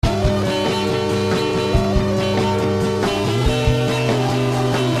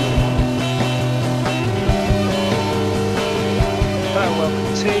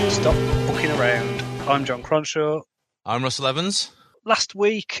I'm John Cronshaw. I'm Russell Evans. Last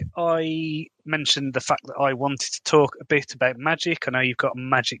week, I mentioned the fact that I wanted to talk a bit about magic. I know you've got a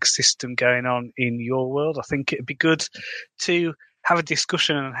magic system going on in your world. I think it'd be good to have a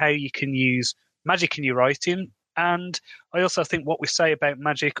discussion on how you can use magic in your writing. And I also think what we say about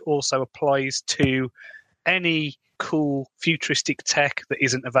magic also applies to any cool futuristic tech that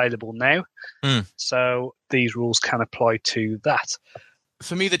isn't available now. So these rules can apply to that.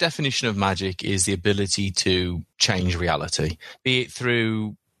 For me, the definition of magic is the ability to change reality, be it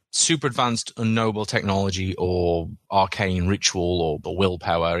through super advanced, unknowable technology or arcane ritual or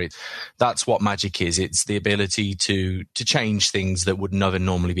willpower. That's what magic is. It's the ability to change things that would never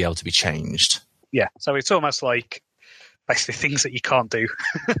normally be able to be changed. Yeah, so it's almost like basically things that you can't do.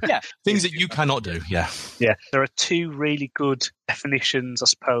 Yeah, things that you cannot do, yeah. Yeah, there are two really good definitions, I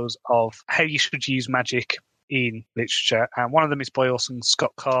suppose, of how you should use magic in literature, and one of them is by Orson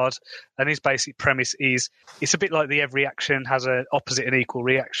Scott Card, and his basic premise is it's a bit like the every action has an opposite and equal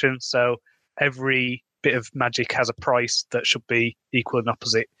reaction, so every bit of magic has a price that should be equal and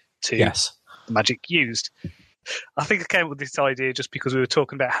opposite to the magic used. I think I came up with this idea just because we were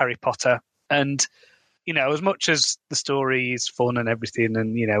talking about Harry Potter, and you know, as much as the story is fun and everything,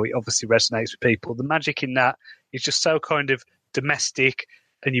 and you know, it obviously resonates with people, the magic in that is just so kind of domestic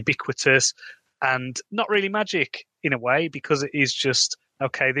and ubiquitous, and not really magic in a way, because it is just,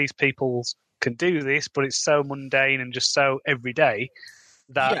 okay, these people can do this, but it's so mundane and just so everyday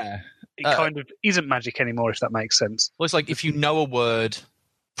that it kind of isn't magic anymore, if that makes sense. Well, it's like if you know a word,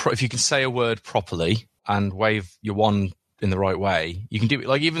 if you can say a word properly and wave your wand in the right way, you can do it.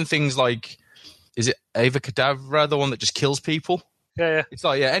 Like even things like, is it Ava Kedavra, the one that just kills people? Yeah. It's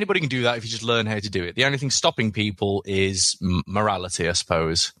like, anybody can do that if you just learn how to do it. The only thing stopping people is morality, I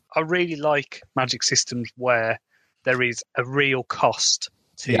suppose. I really like magic systems where there is a real cost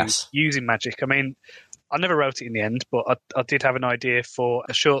to using magic. I mean, I never wrote it in the end, but I did have an idea for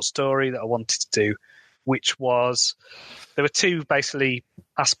a short story that I wanted to do, which was, there were two basically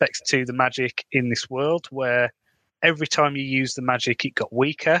aspects to the magic in this world, where every time you use the magic, it got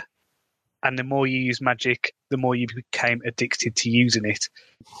weaker. And the more you use magic, the more you became addicted to using it.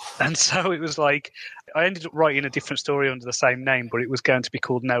 And so it was like, I ended up writing a different story under the same name, but it was going to be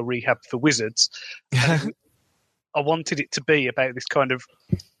called No Rehab for Wizards. I wanted it to be about this kind of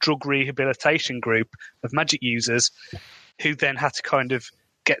drug rehabilitation group of magic users who then had to kind of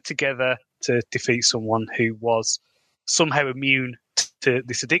get together to defeat someone who was somehow immune to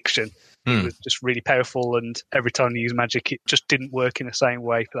this addiction. It was just really powerful, and every time you use magic, it just didn't work in the same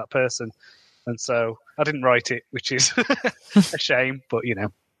way for that person. And so I didn't write it, which is a shame, but, you know,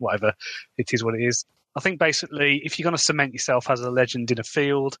 whatever. It is what it is. I think basically, if you're going to cement yourself as a legend in a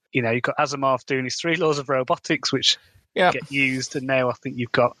field, you know, you've got Asimov doing his 3 laws of robotics, which get used, and now I think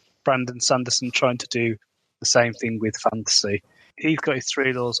you've got Brandon Sanderson trying to do the same thing with fantasy. He's got his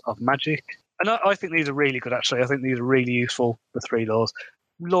 3 laws of magic. And I think these are really good, actually. I think these are really useful, the 3 laws.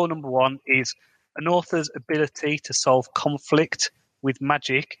 Law number 1 is an author's ability to solve conflict with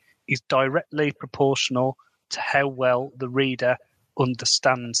magic is directly proportional to how well the reader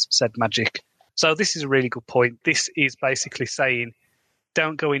understands said magic. So this is a really good point. This is basically saying,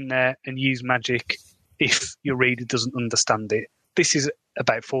 don't go in there and use magic if your reader doesn't understand it. This is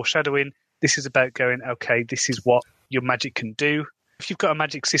about foreshadowing. This is about going, okay, this is what your magic can do. If you've got a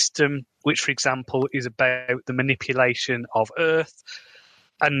magic system, which, for example, is about the manipulation of Earth,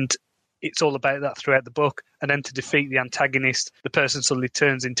 and it's all about that throughout the book, and then to defeat the antagonist, the person suddenly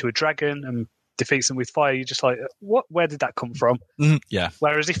turns into a dragon and defeats them with fire, you're just like, what? Where did that come from? Yeah.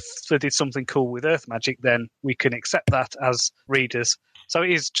 Whereas if they did something cool with Earth magic, then we can accept that as readers. So it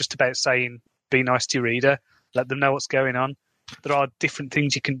is just about saying, be nice to your reader, let them know what's going on. There are different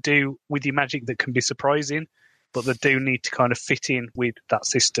things you can do with your magic that can be surprising, but they do need to kind of fit in with that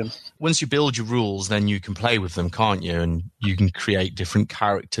system. Once you build your rules, then you can play with them, can't you? And you can create different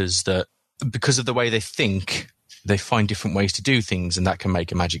characters that, because of the way they think, they find different ways to do things, and that can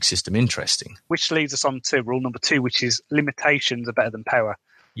make a magic system interesting. Which leads us on to rule number 2, which is limitations are better than power.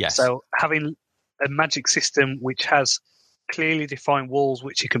 Yes. So having a magic system which has clearly defined walls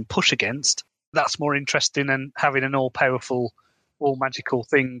which you can push against, that's more interesting than having an all-powerful, all-magical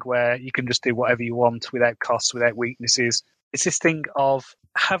thing where you can just do whatever you want without costs, without weaknesses. It's this thing of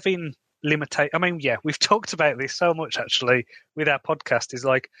having I mean, yeah, we've talked about this so much, actually, with our podcast, is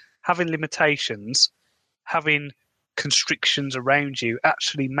like having limitations, having constrictions around you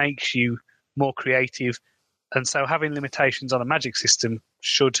actually makes you more creative. And so having limitations on a magic system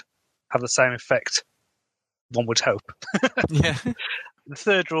should have the same effect, one would hope. Yeah. The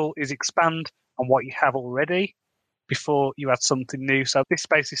third rule is expand on what you have already before you add something new. So this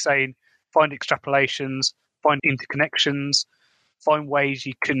space is saying find extrapolations, find interconnections, find ways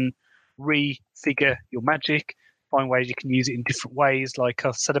you can refigure your magic, find ways you can use it in different ways. Like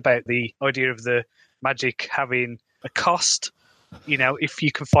I said about the idea of the magic having a cost, if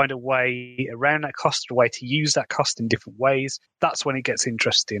you can find a way around that cost, a way to use that cost in different ways, that's when it gets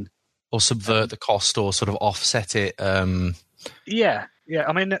interesting. Or subvert the cost or sort of offset it. Yeah.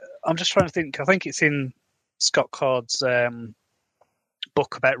 I mean, I'm just trying to think. I think it's in Scott Card's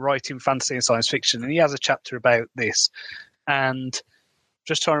book about writing fantasy and science fiction, and he has a chapter about this. And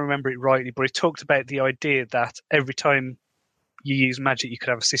just trying to remember it rightly, but he talked about the idea that every time you use magic, you could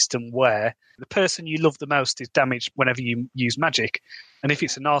have a system where the person you love the most is damaged whenever you use magic. And if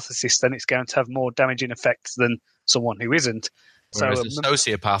it's a narcissist, then it's going to have more damaging effects than someone who isn't. Whereas a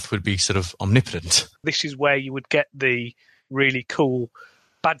sociopath would be sort of omnipotent. This is where you would get the really cool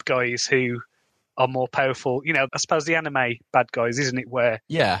bad guys who are more powerful. I suppose the anime bad guys, isn't it, where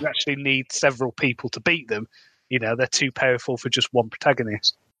you actually need several people to beat them. They're too powerful for just one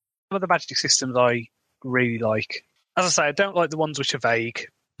protagonist. Some of the magic systems I really like. As I say, I don't like the ones which are vague,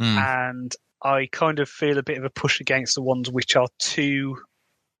 and I kind of feel a bit of a push against the ones which are too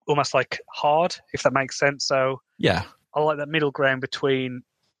almost like hard, if that makes sense. So yeah, I like that middle ground between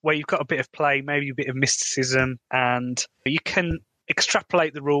where you've got a bit of play, maybe a bit of mysticism, and you can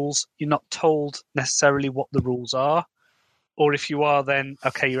extrapolate the rules. You're not told necessarily what the rules are. Or if you are, then,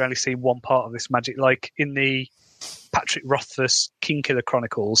 okay, you're only seeing one part of this magic. Like in the Patrick Rothfuss Kingkiller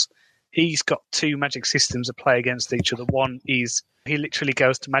Chronicles, he's got two magic systems that play against each other. One is he literally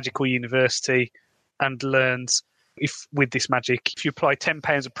goes to magical university and learns with this magic, if you apply 10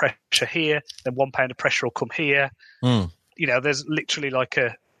 pounds of pressure here, then 1 pound of pressure will come here. There's literally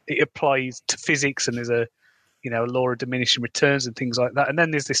it applies to physics, and there's a law of diminishing returns and things like that. And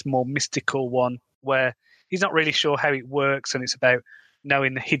then there's this more mystical one where he's not really sure how it works, and it's about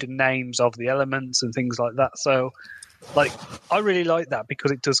knowing the hidden names of the elements and things like that. So, I really like that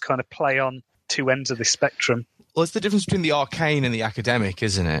because it does kind of play on two ends of the spectrum. Well, it's the difference between the arcane and the academic,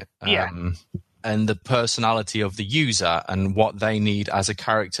 isn't it? Yeah. And the personality of the user and what they need as a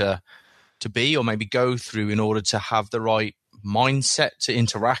character to be or maybe go through in order to have the right mindset to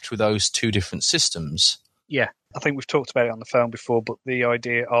interact with those two different systems. Yeah, I think we've talked about it on the phone before, but the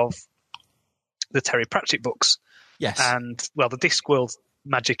idea of the Terry Pratchett books. Yes. And, the Discworld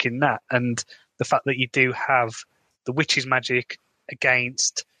magic in that, and the fact that you do have the witch's magic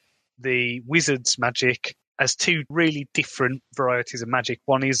against the wizard's magic as two really different varieties of magic.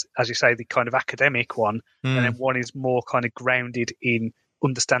 One is, as you say, the kind of academic one, and then one is more kind of grounded in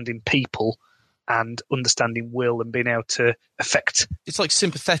understanding people and understanding will and being able to affect. It's like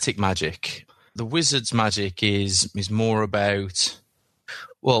sympathetic magic. The wizard's magic is more about,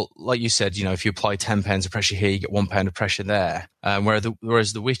 well, like you said, if you apply 10 pounds of pressure here, you get 1 pound of pressure there.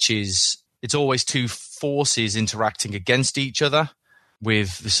 Whereas the witches, it's always two forces interacting against each other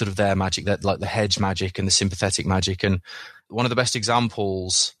with the sort of their magic, that like the hedge magic and the sympathetic magic. And one of the best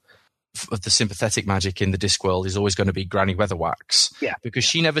examples of the sympathetic magic in the Discworld is always going to be Granny Weatherwax. Yeah. Because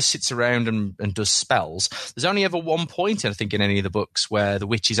she never sits around and does spells. There's only ever one point, I think, in any of the books where the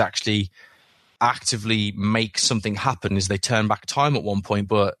witches actually actively make something happen is they turn back time at one point.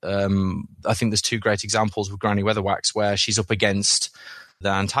 But I think there's two great examples with Granny Weatherwax where she's up against the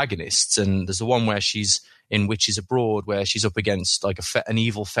antagonists. And there's the one where she's in Witches Abroad, where she's up against like an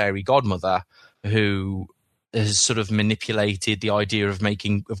evil fairy godmother who has sort of manipulated the idea of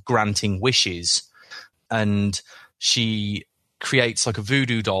granting wishes. And she creates like a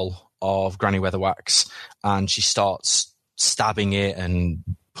voodoo doll of Granny Weatherwax, and she starts stabbing it and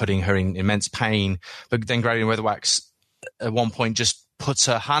putting her in immense pain. But then Granny Weatherwax at one point just puts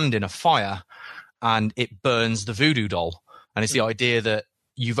her hand in a fire and it burns the voodoo doll. And it's the idea that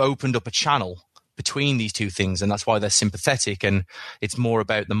you've opened up a channel between these two things, and that's why they're sympathetic. And it's more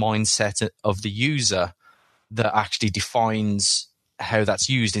about the mindset of the user that actually defines how that's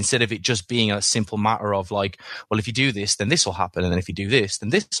used, instead of it just being a simple matter of like, well, if you do this, then this will happen, and then if you do this, then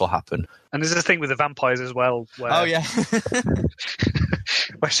this will happen. And there's a thing with the vampires as well. Where, oh yeah,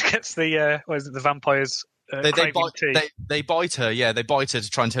 where she gets the vampires. They bite her. Yeah, they bite her to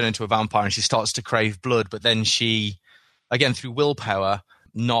try and turn her into a vampire, and she starts to crave blood. But then she, again through willpower,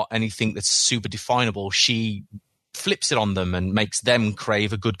 not anything that's super definable, she flips it on them and makes them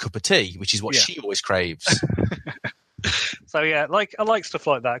crave a good cup of tea, which is what she always craves. So yeah, I like stuff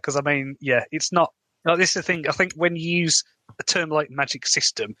like that because it's not. This is the thing. I think when you use a term like magic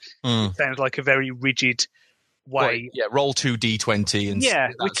system, it sounds like a very rigid way. Well, roll 2 d20 and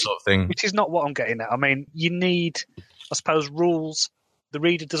that sort of thing. Which is not what I'm getting at. I mean, you need, I suppose, rules. The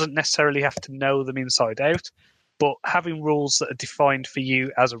reader doesn't necessarily have to know them inside out, But having rules that are defined for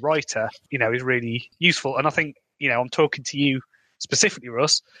you as a writer, is really useful. And I think, I'm talking to you specifically,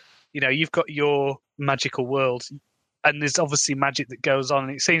 Russ. You've got your magical world, and there's obviously magic that goes on.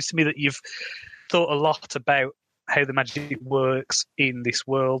 And it seems to me that you've thought a lot about how the magic works in this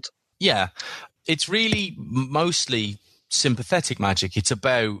world. Yeah, it's really mostly sympathetic magic. It's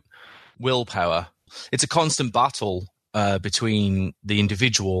about willpower. It's a constant battle between the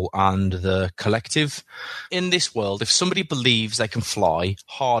individual and the collective. In this world, if somebody believes they can fly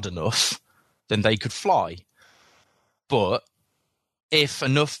hard enough, then they could fly. But if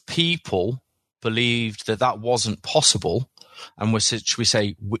enough people believed that wasn't possible and were, should we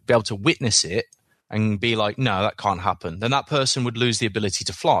say, be able to witness it and be like, no, that can't happen, then that person would lose the ability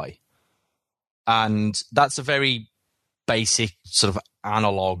to fly. And that's a very basic sort of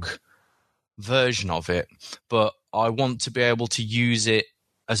analog version of it. But I want to be able to use it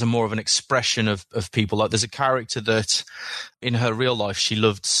as a more of an expression of people. Like there's a character that in her real life, she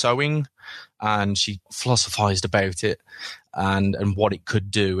loved sewing and she philosophized about it and what it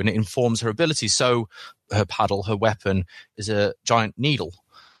could do. And it informs her abilities. So her paddle, her weapon is a giant needle.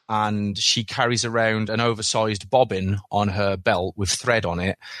 And she carries around an oversized bobbin on her belt with thread on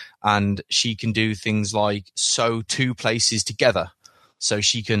it. And she can do things like sew two places together. So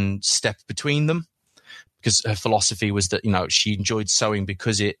she can step between them. Because her philosophy was that, she enjoyed sewing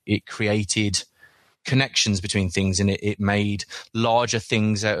because it created connections between things and it made larger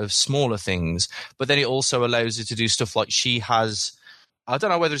things out of smaller things. But then it also allows her to do stuff like she has, I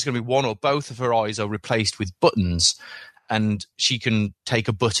don't know whether it's going to be one or both of her eyes are replaced with buttons. And she can take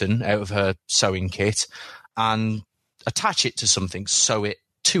a button out of her sewing kit and attach it to something, sew it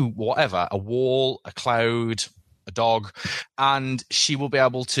to whatever, a wall, a cloud, a dog, and she will be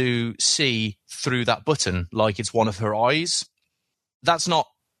able to see through that button like it's one of her eyes. That's not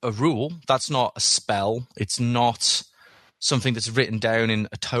a rule. That's not a spell. It's not something that's written down in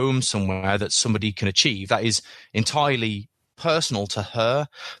a tome somewhere that somebody can achieve. That is entirely personal to her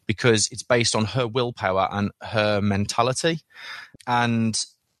because it's based on her willpower and her mentality. And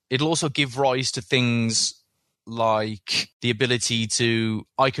it'll also give rise to things like the ability to,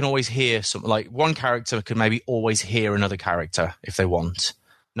 I can always hear something, like one character can maybe always hear another character if they want,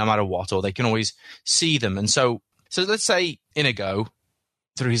 no matter what, or they can always see them. And so let's say Inigo,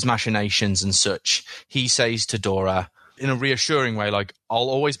 through his machinations and such, he says to Dora in a reassuring way, like, I'll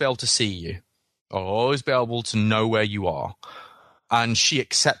always be able to see you. I'll always be able to know where you are. And she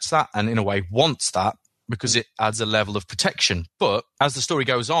accepts that and in a way wants that because it adds a level of protection. But as the story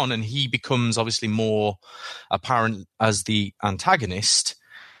goes on and he becomes obviously more apparent as the antagonist,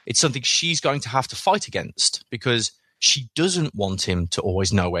 it's something she's going to have to fight against because she doesn't want him to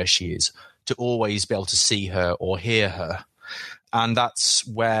always know where she is, to always be able to see her or hear her. And that's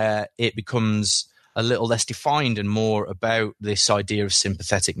where it becomes a little less defined and more about this idea of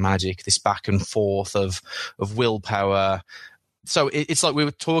sympathetic magic, this back and forth of willpower. So it's like we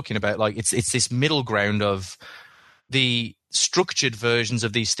were talking about, like it's this middle ground of the structured versions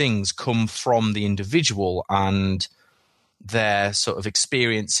of these things come from the individual and their sort of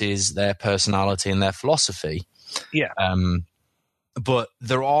experiences, their personality and their philosophy. Yeah. But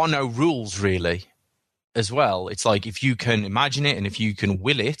there are no rules really as well. It's like if you can imagine it and if you can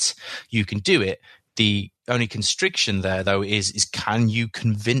will it, you can do it. The only constriction there, though, is can you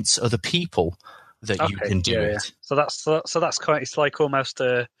convince other people that you can do it? Yeah. So that's quite. It's like almost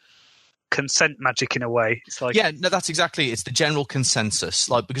a consent magic in a way. It's like that's exactly it. It's the general consensus,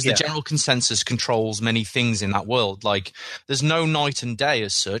 like because the general consensus controls many things in that world. Like there's no night and day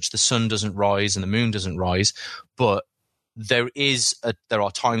as such. The sun doesn't rise and the moon doesn't rise, but there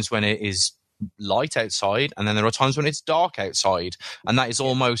are times when it is light outside and then there are times when it's dark outside, and that is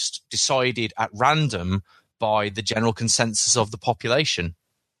almost decided at random by the general consensus of the population.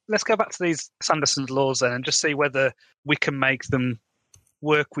 Let's go back to these Sanderson's laws then and just see whether we can make them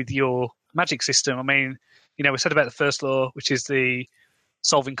work with your magic system. I mean, we said about the first law, which is the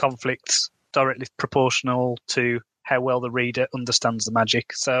solving conflicts directly proportional to how well the reader understands the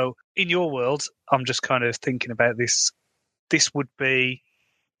magic. So in your world, I'm just kind of thinking about this. This would be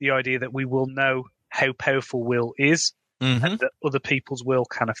the idea that we will know how powerful will is and that other people's will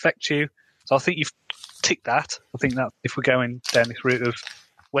can affect you. So I think you've ticked that. I think that if we're going down this route of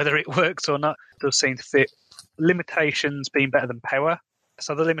whether it works or not, it does seem to fit. Limitations being better than power.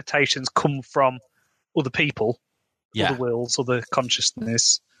 So the limitations come from other people, other wills, other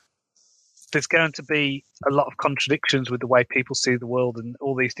consciousness. There's going to be a lot of contradictions with the way people see the world and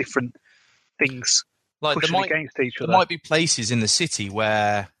all these different things pushing against each other. There might be places in the city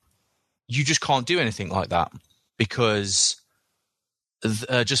where you just can't do anything like that because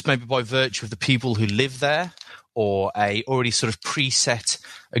just maybe by virtue of the people who live there or a already sort of preset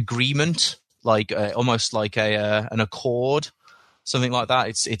agreement, like almost like an accord, something like that.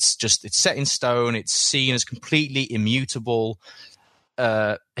 It's set in stone. It's seen as completely immutable,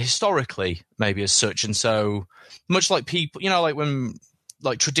 historically, maybe as such. And so much like people, like when,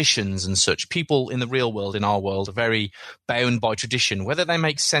 like traditions and such, people in the real world, in our world, are very bound by tradition, whether they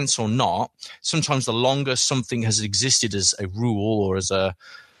make sense or not. Sometimes the longer something has existed as a rule or as a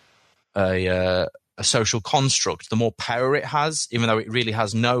social construct, the more power it has, even though it really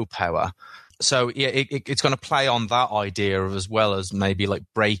has no power. So yeah, it's going to play on that idea as well as maybe like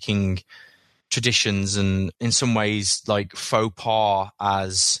breaking traditions and in some ways like faux pas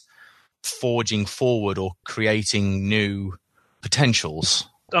as forging forward or creating new potentials.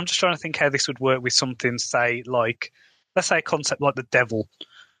 I'm just trying to think how this would work with something, say, like, let's say a concept like the devil.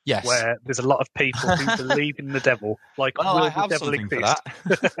 Yes. Where there's a lot of people who believe in the devil. Like, well, will I have the devil something exist? for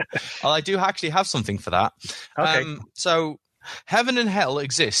that. Well, I do actually have something for that. Okay. So heaven and hell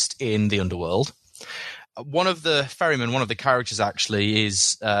exist in the underworld. One of the ferrymen, one of the characters actually,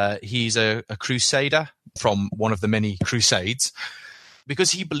 is he's a crusader from one of the many crusades.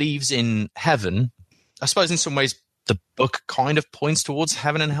 Because he believes in heaven, I suppose in some ways the book kind of points towards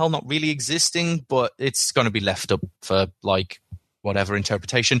heaven and hell not really existing, but it's going to be left up for like whatever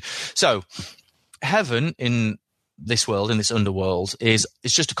interpretation. So heaven in this world, in this underworld, is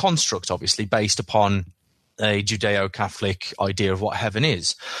just a construct, obviously, based upon a Judeo-Catholic idea of what heaven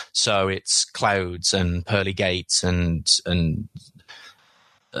is. So it's clouds and pearly gates and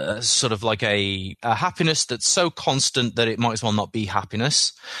sort of like a happiness that's so constant that it might as well not be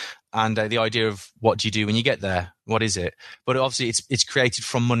happiness. And the idea of what do you do when you get there? What is it? But obviously it's created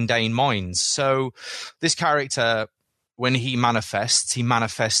from mundane minds. So this character, when he manifests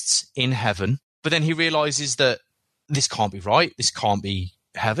in heaven, but then he realizes that this can't be right. This can't be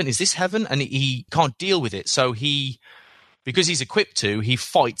heaven. Is this heaven? And he can't deal with it. So because he's equipped to, he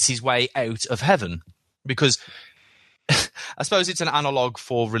fights his way out of heaven. Because I suppose it's an analog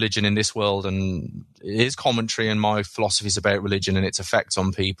for religion in this world, and his commentary and my philosophies about religion and its effects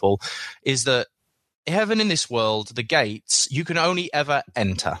on people is that heaven in this world, the gates, you can only ever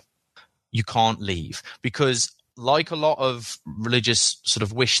enter. You can't leave, because like a lot of religious sort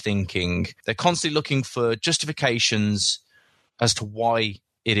of wish thinking, they're constantly looking for justifications as to why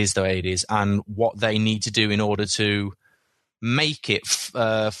it is the way it is and what they need to do in order to make it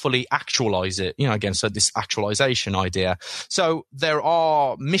fully actualize it, again, so this actualization idea. So there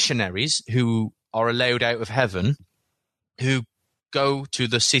are missionaries who are allowed out of heaven who go to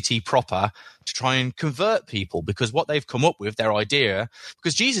the city proper to try and convert people, because what they've come up with, their idea,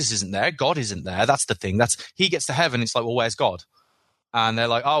 because Jesus isn't there, God isn't there, that's the thing. He gets to heaven, it's like, well, where's God? And they're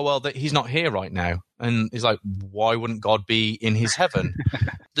like, oh, well, he's not here right now. And he's like, why wouldn't God be in his heaven?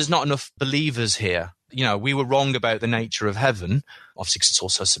 There's not enough believers here. We were wrong about the nature of heaven, obviously because it's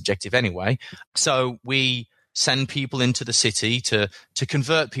also subjective anyway. So we send people into the city to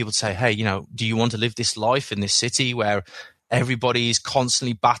convert people, to say, hey, do you want to live this life in this city where everybody is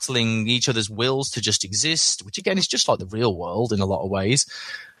constantly battling each other's wills to just exist, which again is just like the real world in a lot of ways.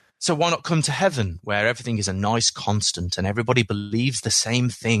 So why not come to heaven where everything is a nice constant and everybody believes the same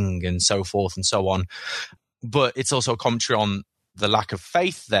thing and so forth and so on. But it's also a commentary on the lack of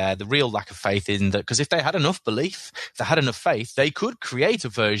faith there, the real lack of faith in that, because if they had enough belief, if they had enough faith, they could create a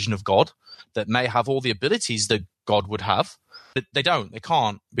version of God that may have all the abilities that God would have. But they don't, they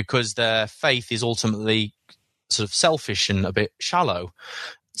can't, because their faith is ultimately sort of selfish and a bit shallow.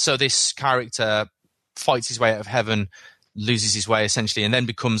 So this character fights his way out of heaven, loses his way essentially, and then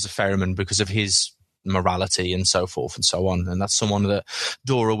becomes a ferryman because of his morality and so forth and so on. And that's someone that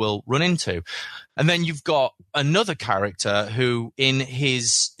Dora will run into. And then you've got another character who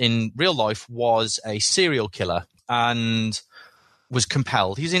in real life was a serial killer and was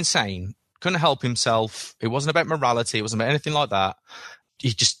compelled. He's insane, couldn't help himself. It wasn't about morality, it wasn't about anything like that. He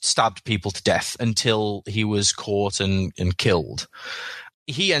just stabbed people to death until he was caught and killed.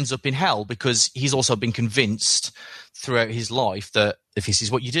 He ends up in hell because he's also been convinced throughout his life that if this is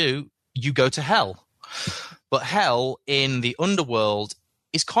what you do, you go to hell. But hell in the underworld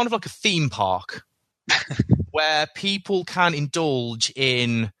is kind of like a theme park where people can indulge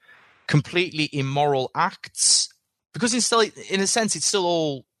in completely immoral acts because in a sense, it's still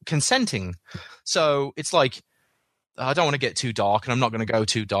all consenting. So it's like, I don't want to get too dark, and I'm not going to go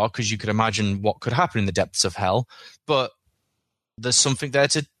too dark because you could imagine what could happen in the depths of hell. But there's something there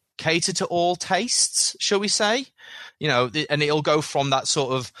to cater to all tastes, shall we say? And it'll go from that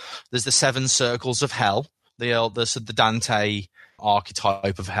sort of, there's the 7 circles of hell, the Dante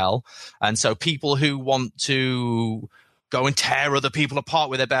archetype of hell. And so people who want to go and tear other people apart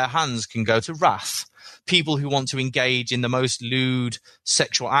with their bare hands can go to wrath. people who want to engage in the most lewd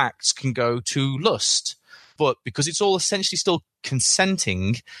sexual acts can go to lust. But because it's all essentially still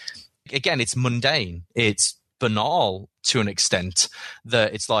consenting, again, it's mundane. It's banal to an extent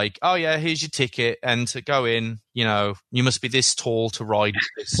that it's like, oh yeah, here's your ticket, and to go in, you know, you must be this tall to ride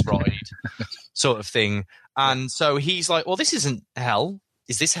this ride sort of thing. And so he's like, well, this isn't hell.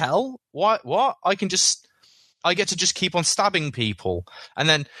 Is this hell? What? I get to just keep on stabbing people. And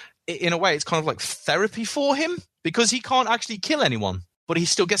then in a way, it's kind of like therapy for him because he can't actually kill anyone, but he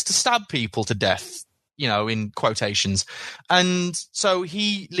still gets to stab people to death, you know, in quotations. And so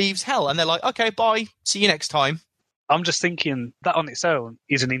he leaves hell and they're like, okay, bye. See you next time. I'm just thinking that on its own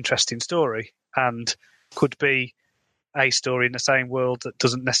is an interesting story and could be a story in the same world that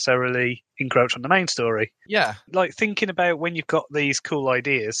doesn't necessarily encroach on the main story. Yeah. Like thinking about when you've got these cool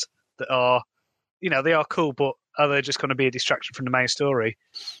ideas that are, you know, they are cool, but are they just going to be a distraction from the main story?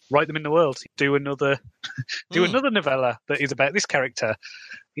 Write them in the world. Do another novella that is about this character.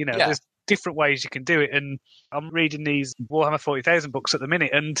 You know, there's different ways you can do it. And I'm reading these Warhammer 40,000 books at the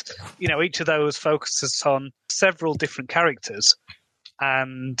minute, and, you know, each of those focuses on several different characters,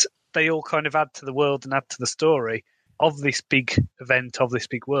 and they all kind of add to the world and add to the story of this big event, of this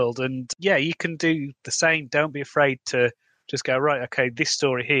big world. And yeah, you can do the same. Don't be afraid to just go, right, okay, this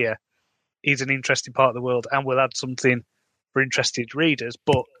story here is an interesting part of the world and will add something for interested readers,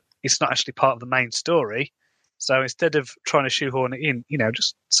 but it's not actually part of the main story. So instead of trying to shoehorn it in, you know,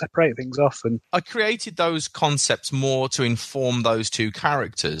 just separate things off. And I created those concepts more to inform those two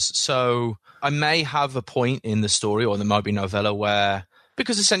characters. So I may have a point in the story, or there might be a novella where,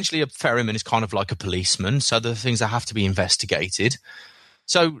 because essentially a ferryman is kind of like a policeman, so there are things that have to be investigated.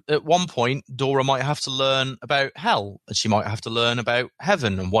 So at one point, Dora might have to learn about hell, and she might have to learn about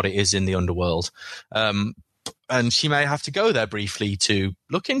heaven and what it is in the underworld. And she may have to go there briefly to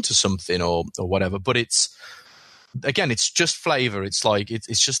look into something or whatever. But it's just flavor. It's like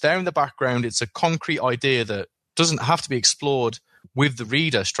it's just there in the background. It's a concrete idea that doesn't have to be explored with the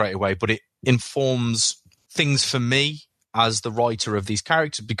reader straight away, but it informs things for me as the writer of these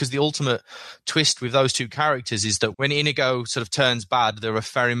characters, because the ultimate twist with those two characters is that when Inigo sort of turns bad, there are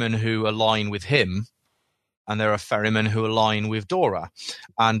ferrymen who align with him and there are ferrymen who align with Dora.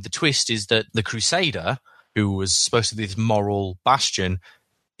 And the twist is that the Crusader, who was supposed to be this moral bastion,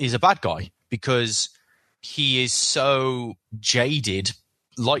 is a bad guy because he is so jaded,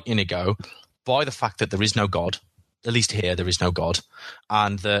 like Inigo, by the fact that there is no God. At least here, there is no God.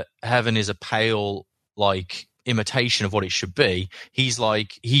 And that heaven is a pale, like, imitation of what it should be. He's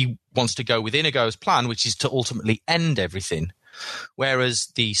like, he wants to go with Inigo's plan, which is to ultimately end everything. Whereas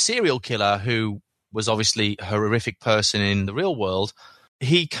the serial killer, who was obviously a horrific person in the real world,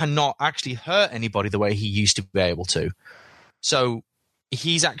 he cannot actually hurt anybody the way he used to be able to. So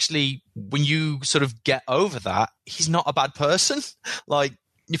he's actually, when you sort of get over that, he's not a bad person. Like,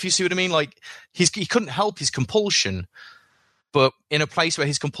 if you see what I mean, like he couldn't help his compulsion, but in a place where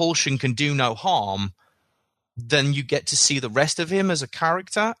his compulsion can do no harm, then you get to see the rest of him as a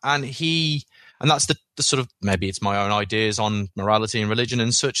character. And that's the sort of, maybe it's my own ideas on morality and religion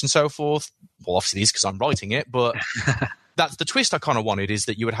and such and so forth. Well, obviously it is because I'm writing it, but that's the twist I kind of wanted, is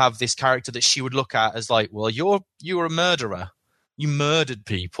that you would have this character that she would look at as like, well, you were a murderer. You murdered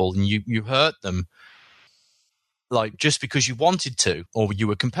people and you hurt them, like, just because you wanted to or you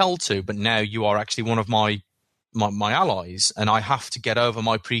were compelled to, but now you are actually one of my allies, and I have to get over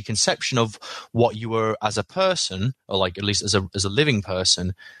my preconception of what you were as a person, or like at least as a living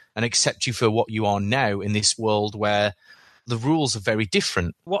person, and accept you for what you are now in this world where the rules are very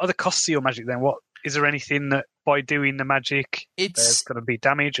different. What are the costs of your magic then? What is there anything that by doing the magic there's going to be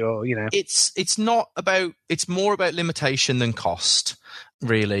damage, or, you know? It's more about limitation than cost,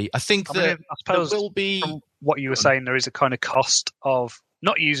 really. I think I suppose there will be, from what you were saying, there is a kind of cost of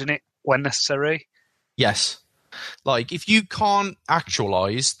not using it when necessary. Yes. Like, if you can't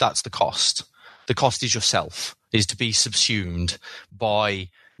actualize, that's the cost. The cost is yourself, is to be subsumed by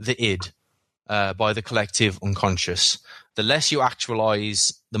the id, by the collective unconscious. The less you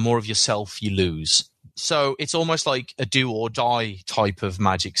actualize, the more of yourself you lose. So it's almost like a do or die type of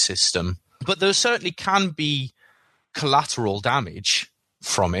magic system. But there certainly can be collateral damage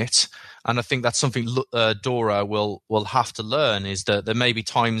from it. And I think that's something Dora will have to learn, is that there may be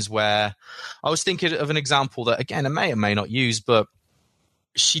times where, I was thinking of an example that, again, I may or may not use, but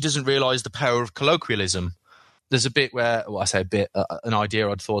she doesn't realize the power of colloquialism. There's a bit where, well, I say a bit, an idea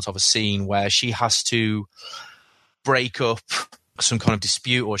I'd thought of, a scene where she has to break up some kind of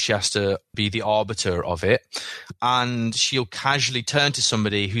dispute, or she has to be the arbiter of it. And she'll casually turn to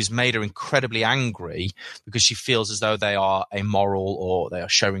somebody who's made her incredibly angry because she feels as though they are amoral or they are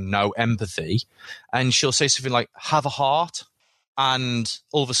showing no empathy. And she'll say something like, have a heart. And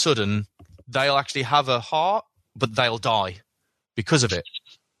all of a sudden, they'll actually have a heart, but they'll die because of it.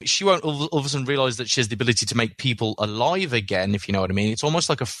 She won't all of a sudden realize that she has the ability to make people alive again, if you know what I mean. It's almost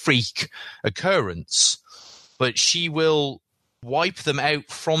like a freak occurrence. But she will wipe them out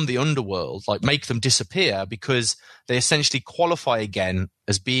from the underworld, like make them disappear, because they essentially qualify again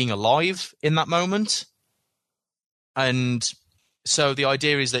as being alive in that moment. And so the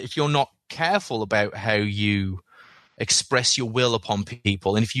idea is that if you're not careful about how you express your will upon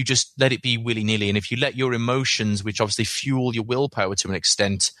people, and if you just let it be willy-nilly, and if you let your emotions, which obviously fuel your willpower to an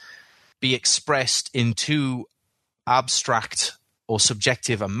extent, be expressed in too abstract or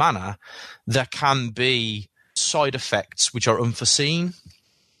subjective a manner, there can be side effects which are unforeseen.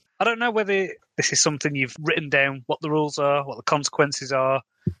 I don't know whether this is something you've written down, what the rules are, what the consequences are,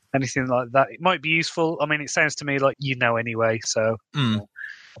 anything like that. It might be useful. I mean, it sounds to me like you know anyway, so...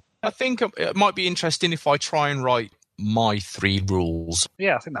 I think it might be interesting if I try and write my 3 rules.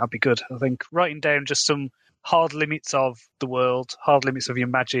 Yeah, I think that would be good. I think writing down just some hard limits of the world, hard limits of your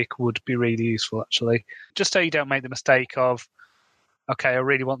magic would be really useful, actually. Just so you don't make the mistake of, okay, I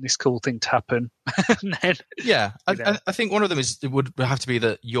really want this cool thing to happen. And then, yeah, I think one of them is, it would have to be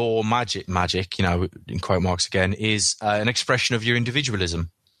that your magic, you know, in quote marks again, is an expression of your individualism.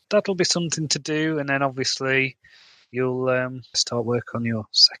 That'll be something to do, and then obviously you'll start work on your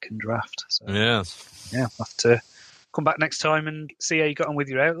second draft. So, yeah, I'll have to come back next time and see how you got on with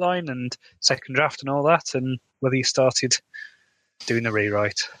your outline and second draft and all that, and whether you started doing the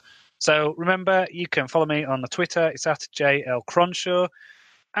rewrite. So remember, you can follow me on the Twitter. It's at JL Cronshaw.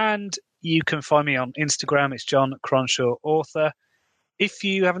 And you can find me on Instagram. It's John Cronshaw Author. If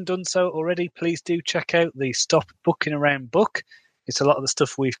you haven't done so already, please do check out the Stop Booking Around book. It's a lot of the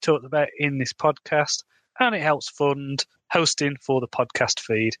stuff we've talked about in this podcast, and it helps fund hosting for the podcast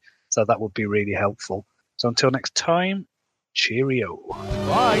feed. So that would be really helpful. So until next time, cheerio.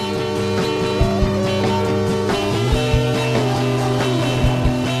 Bye.